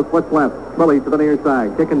 Stowe splits left. Twilly to the near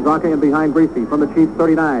side. Kicking Zonka in behind Greasy from the Chiefs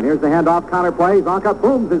 39. Here's the handoff. Counter play. Zonka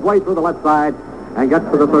booms his way through the left side and gets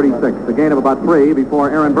to the 36. A gain of about 3 before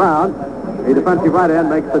Aaron Brown, a defensive right end,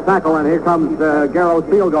 makes the tackle, and here comes Garrow's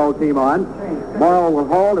field goal team on. Morrow will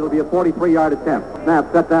hold. It'll be a 43-yard attempt.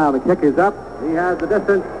 Snap set down. The kick is up. He has the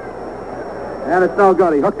distance, and it's no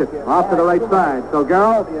good. He hooked it off to the right side. So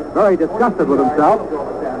Garrow, very disgusted with himself.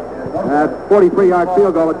 That 43-yard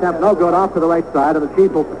field goal attempt, no good, off to the right side, and the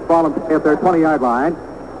Chiefs will fall at their 20-yard line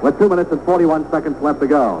with 2 minutes and 41 seconds left to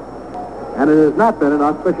go. And it has not been an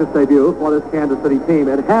auspicious debut for this Kansas City team.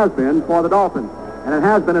 It has been for the Dolphins. And it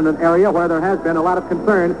has been in an area where there has been a lot of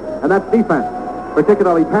concern, and that's defense,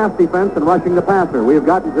 particularly pass defense and rushing the passer. We have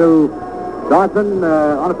gotten to Dawson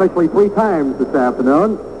unofficially 3 times this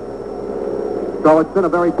afternoon. So it's been a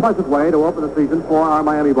very pleasant way to open the season for our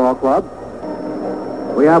Miami Ball Club.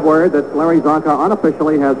 We have word that Larry Zonka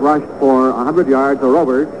unofficially has rushed for 100 yards or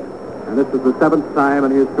over, and this is the 7th time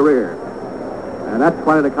in his career. And that's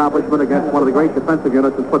quite an accomplishment against one of the great defensive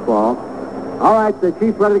units in football. All right, the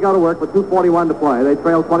Chiefs ready to go to work with 2:41 to play. They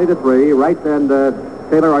trail 20-3. Wright and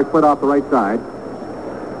Taylor are split off the right side.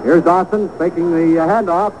 Here's Dawson faking the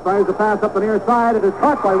handoff. Fires the pass up the near side. It is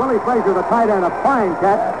caught by Willie Frazier, the tight end. A fine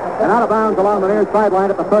catch. And out of bounds along the near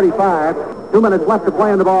sideline at the 35. 2 minutes left to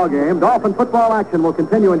play in the ball game. Dolphin football action will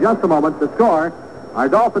continue in just a moment. The score are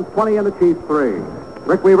Dolphins 20 and the Chiefs 3.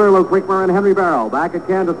 Rick Weaver, Luke Winkmer, and Henry Barrow back at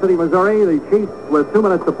Kansas City, Missouri. The Chiefs, with 2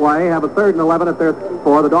 minutes to play, have a 3rd and 11 at their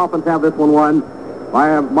score. The Dolphins have this one won by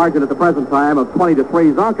a margin at the present time of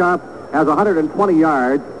 20-3. Zonka has 120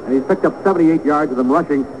 yards, and he's picked up 78 yards of them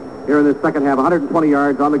rushing here in this second half. 120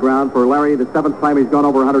 yards on the ground for Larry, the 7th time he's gone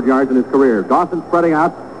over 100 yards in his career. Dawson spreading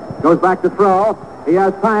out, goes back to throw. He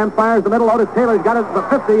has time, fires the middle. Otis Taylor's got it to the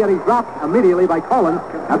 50, and he's dropped immediately by Cullen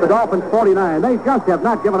at the Dolphins' 49. They just have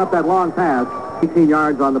not given up that long pass. 18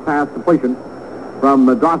 yards on the pass completion from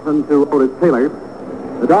Dawson to Otis Taylor.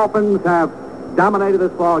 The Dolphins have dominated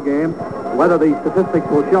this ball game. Whether the statistics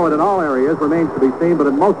will show it in all areas remains to be seen, but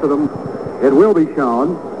in most of them it will be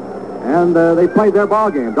shown. And they played their ball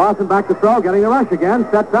game. Dawson back to throw, getting the rush again.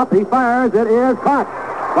 Sets up, he fires, it is caught.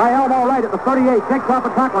 by elbow right at the 38. Takes off a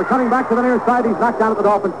tackler. Coming back to the near side. He's knocked down at the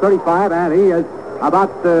Dolphins' 35, and he is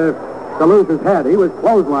about to lose his head. He was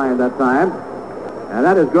clotheslined that time. And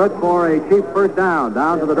that is good for a Chiefs first down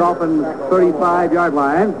to the Dolphins' 35-yard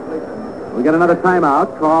line. We get another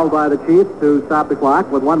timeout called by the Chiefs to stop the clock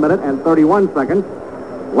with 1 minute and 31 seconds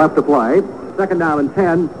left to play. Second down and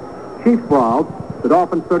 10. Chiefs brawl. The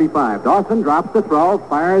Dolphins' 35. Dawson drops the throw,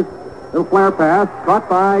 fires little flare pass, caught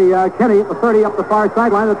by Kenny at the 30 up the far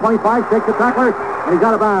sideline. The 25 takes the tackler, and he's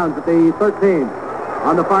out of bounds at the 13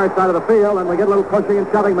 on the far side of the field. And we get a little pushing and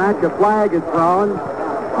shoving match. A flag is thrown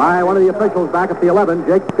by one of the officials back at the 11.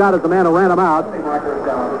 Jake Scott is the man who ran him out.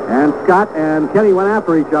 And Scott and Kenny went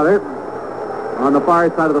after each other on the far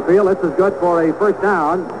side of the field. This is good for a first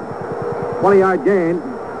down, 20-yard gain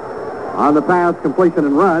on the pass, completion,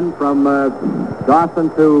 and run from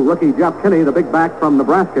Dawson to rookie Jeff Kinney, the big back from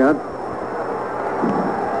Nebraska.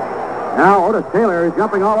 Now Otis Taylor is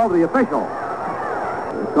jumping all over the official.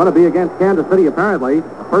 It's going to be against Kansas City, apparently.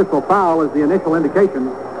 A personal foul is the initial indication.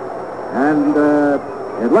 And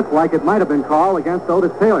it looks like it might have been called against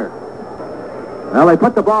Otis Taylor. Well, they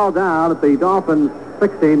put the ball down at the Dolphins'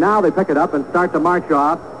 16. Now they pick it up and start to march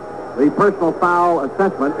off the personal foul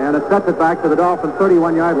assessment, and it sets it back to the Dolphins'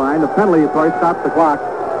 31-yard line. The penalty, of course, stops the clock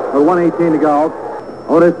with 1:18 to go.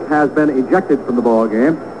 Otis has been ejected from the ball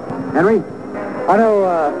game. Henry? I know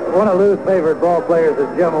one of Lou's favorite ball players is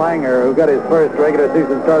Jim Langer, who got his first regular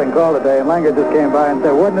season starting call today, and Langer just came by and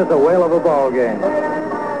said, wasn't this a whale of a ball game?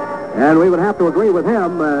 And we would have to agree with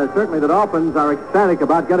him. Certainly the Dolphins are ecstatic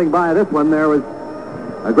about getting by this one. There was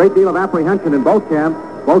a great deal of apprehension in both camps.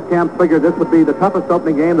 Both camps figured this would be the toughest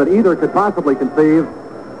opening game that either could possibly conceive,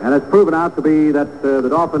 and it's proven out to be that the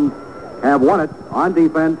Dolphins have won it on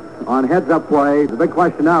defense, on heads-up play. The big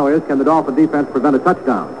question now is, can the Dolphin defense prevent a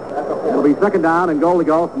touchdown? It'll be second down and goal to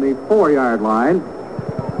go from the 4-yard line.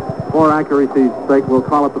 For accuracy's sake, we'll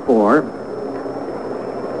call it the 4.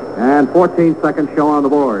 And 14 seconds show on the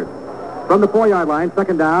board. From the 4-yard line,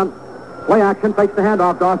 second down. Play action, fakes the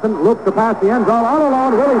handoff. Dawson loops to pass the end zone. All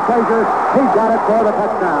alone, Willie Frazier. He's got it for the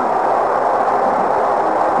touchdown.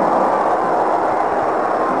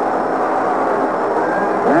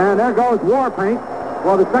 And there goes Warpaint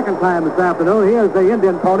for the second time this afternoon. He is the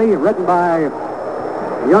Indian pony, ridden by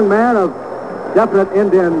a young man of definite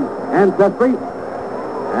Indian ancestry,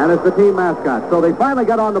 and is the team mascot. So they finally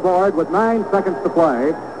got on the board with 9 seconds to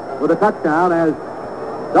play with a touchdown as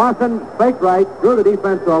Dawson faked right, drew the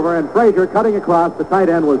defense over, and Frazier cutting across. The tight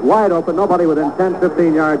end was wide open, nobody within 10,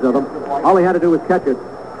 15 yards of him. All he had to do was catch it,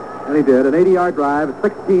 and he did. An 80-yard drive,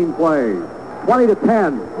 16 plays,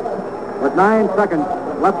 20-10, with 9 seconds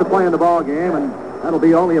left to play in the ball game, and that'll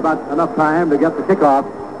be only about enough time to get the kickoff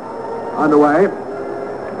underway.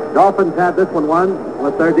 Dolphins had this one won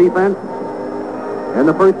with their defense in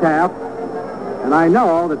the first half, and I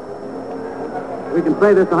know that we can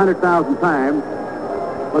say this 100,000 times,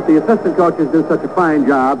 but the assistant coaches do such a fine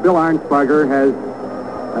job. Bill Arnsparger has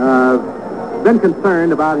been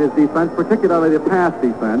concerned about his defense, particularly the pass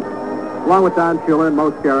defense, along with Don Shula and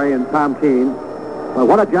Mo Scarry and Tom Keene. But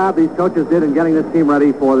what a job these coaches did in getting this team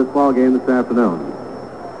ready for this ball game this afternoon.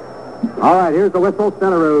 All right, here's the whistle.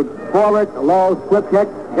 Centerwood forward, low, split kick,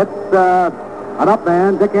 hits an up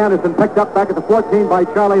man. Dick Anderson picked up back at the 14 by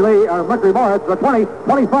Charlie Lee, or Mercury Morris, the 20,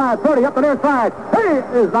 25, 30, up the near side.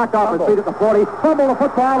 He is knocked off his feet at the 40. Fumble the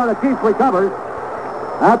football, and the Chiefs recovers.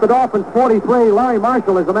 At the Dolphins' 43, Larry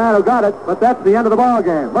Marshall is the man who got it, but that's the end of the ball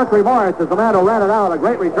game. Mercury Morris is the man who ran it out. A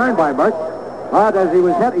great return by Merck. But as he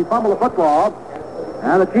was hit, he fumbled the football,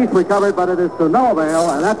 and the Chiefs recovered, but it is to no avail,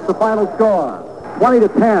 and that's the final score,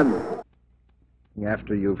 20-10.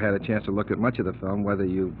 After you've had a chance to look at much of the film, whether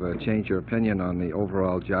you've changed your opinion on the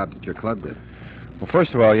overall job that your club did. Well,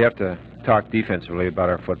 first of all, you have to talk defensively about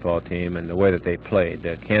our football team and the way that they played.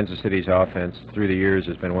 Kansas City's offense through the years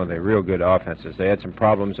has been one of the real good offenses. They had some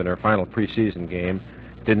problems in their final preseason game,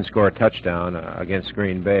 didn't score a touchdown against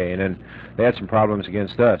Green Bay, and then they had some problems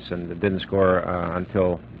against us and didn't score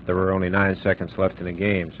until there were only 9 seconds left in the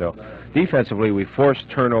game. So defensively, we forced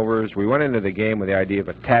turnovers. We went into the game with the idea of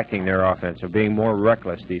attacking their offense, of being more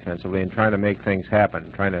reckless defensively and trying to make things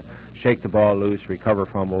happen, trying to shake the ball loose, recover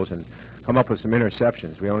fumbles, and come up with some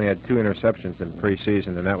interceptions. We only had 2 interceptions in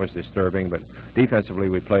preseason, and that was disturbing, but defensively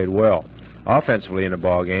we played well. Offensively in the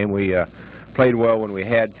ball game, we played well when we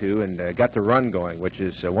had to and got the run going, which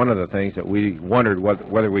is one of the things that we wondered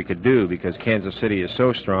whether we could do, because Kansas City is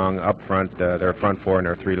so strong up front, their front four and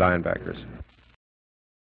their 3 linebackers.